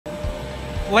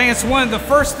Lance, one of the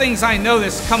first things I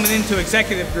noticed coming into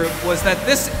Executive Group was that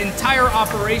this entire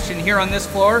operation here on this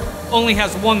floor only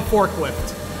has one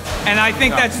forklift. And I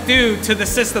think that's due to the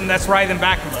system that's right in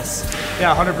back of us.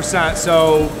 Yeah, 100%.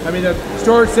 So, I mean, the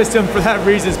storage system for that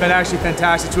reason has been actually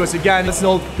fantastic to us. Again, it's an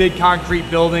old big concrete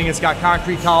building. It's got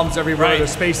concrete columns everywhere. Right. They're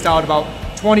spaced out about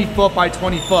 20 foot by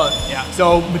 20 foot. Yeah.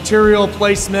 So material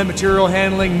placement, material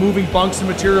handling, moving bunks of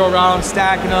material around,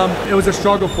 stacking them. It was a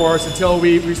struggle for us until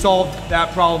we solved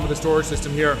that problem with the storage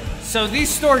system here. So these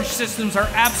storage systems are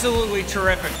absolutely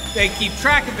terrific. They keep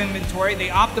track of inventory, they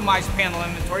optimize panel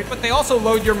inventory, but they also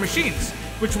load your machines,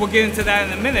 which we'll get into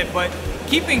that in a minute. But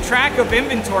keeping track of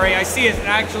inventory, I see it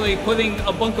actually putting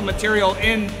a bunk of material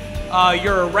in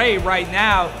your array right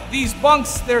now. These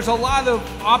bunks, there's a lot of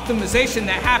optimization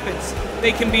that happens.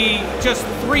 They can be just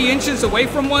 3 inches away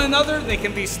from one another. They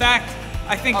can be stacked,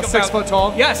 I think about 6 foot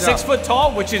tall. Yeah, 6 foot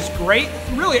tall, which is great.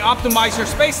 Really optimize your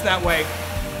space that way.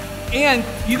 And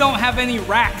you don't have any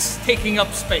racks taking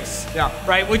up space,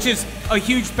 right? Which is a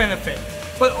huge benefit.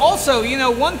 But also, you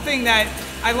know, one thing that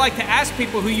I like to ask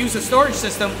people who use a storage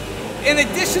system, in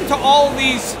addition to all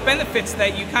these benefits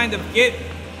that you kind of get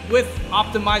with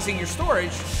optimizing your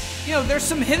storage, you know, there's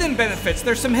some hidden benefits.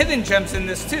 There's some hidden gems in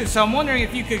this too. So I'm wondering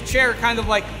if you could share kind of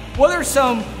like, what are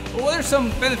some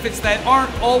benefits that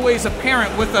aren't always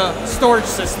apparent with a storage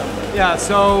system? Yeah,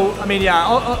 so, I mean, yeah,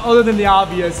 other than the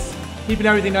obvious, keeping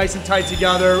everything nice and tight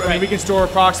together. Right. I mean, we can store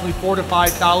approximately 4,000 to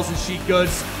 5,000 sheet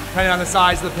goods, depending on the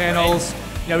size of the panels.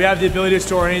 Right. You know, we have the ability to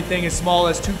store anything as small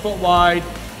as 2 foot wide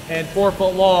and 4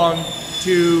 foot long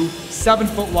to 7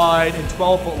 foot wide and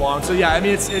 12 foot long. So yeah, I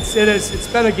mean, it's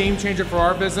been a game changer for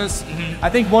our business. I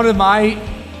think one of my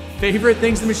favorite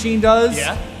things the machine does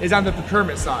is on the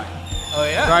procurement side. Oh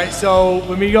yeah. Right, so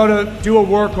when we go to do a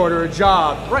work order, a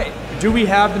job, do we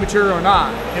have the material or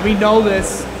not? And we know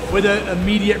this with an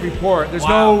immediate report. There's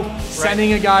no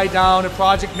sending a guy down, a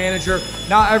project manager.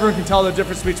 Not everyone can tell the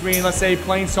difference between, let's say,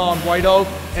 plain sawn white oak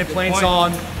and plain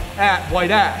sawn at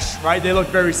white ash, right? They look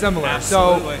very similar.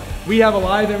 Absolutely. So we have a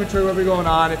live inventory where we're going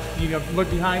on. If you look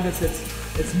behind us,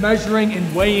 it's measuring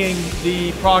and weighing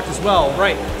the product as well.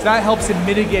 Right. So that helps to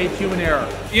mitigate human error.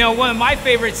 You know, one of my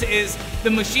favorites is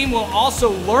the machine will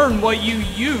also learn what you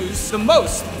use the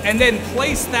most and then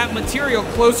place that material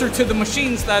closer to the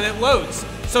machines that it loads.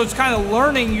 So it's kind of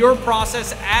learning your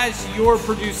process as you're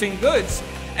producing goods.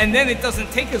 And then it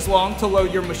doesn't take as long to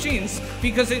load your machines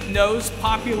because it knows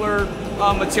popular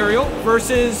material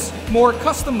versus more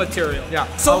custom material. Yeah.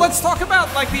 So let's talk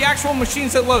about like the actual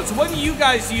machines that load. So what do you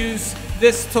guys use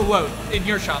this to load in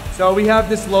your shop? So we have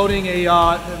this loading, we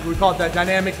call it that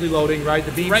dynamically loading, right?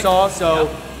 The beam saw.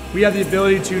 So we have the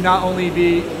ability to not only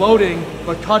be loading,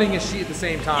 but cutting a sheet at the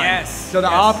same time. Yes. So the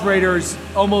operator's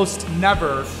almost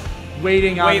never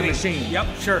waiting on the machine. Yep,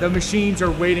 sure. The machines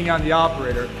are waiting on the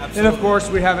operator. Absolutely. And of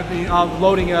course, we have it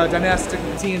loading a dynamic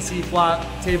TNC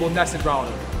flat table nested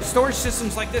router. Storage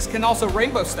systems like this can also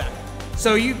rainbow stack.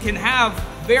 So you can have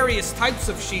various types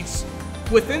of sheets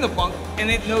within a bunk and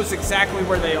it knows exactly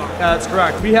where they are. That's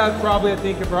correct. We have probably, I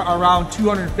think, around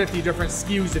 250 different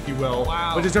SKUs, if you will.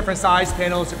 Wow. Which is different size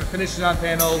panels, different finishes on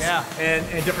panels,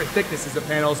 and different thicknesses of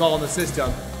panels all in the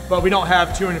system. But we don't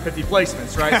have 250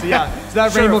 placements, right? So yeah, so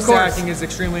that rainbow stacking is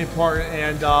extremely important.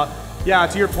 And yeah,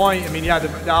 to your point, I mean, yeah,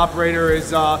 the operator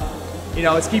is, you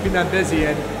know, it's keeping them busy.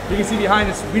 And you can see behind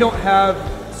us, we don't have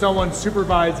someone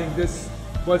supervising this,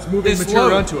 what's moving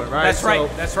material into it, right? That's right,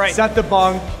 that's right. Set the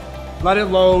bunk, let it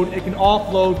load. It can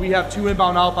offload. We have 2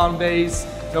 inbound, outbound bays.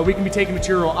 So we can be taking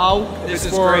material out. This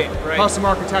is for great, right. custom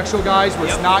architectural guys where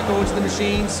it's not going to the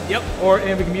machines.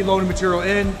 And we can be loading material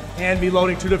in and be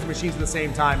loading 2 different machines at the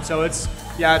same time. So it's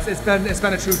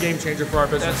been a true game changer for our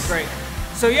business. That's great.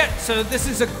 So yeah, so this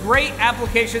is a great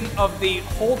application of the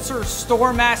Holz-her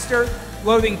Store Master,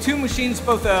 loading 2 machines,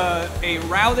 both a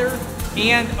router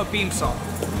and a beam saw.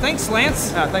 Thanks,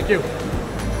 Lance. Yeah, thank you.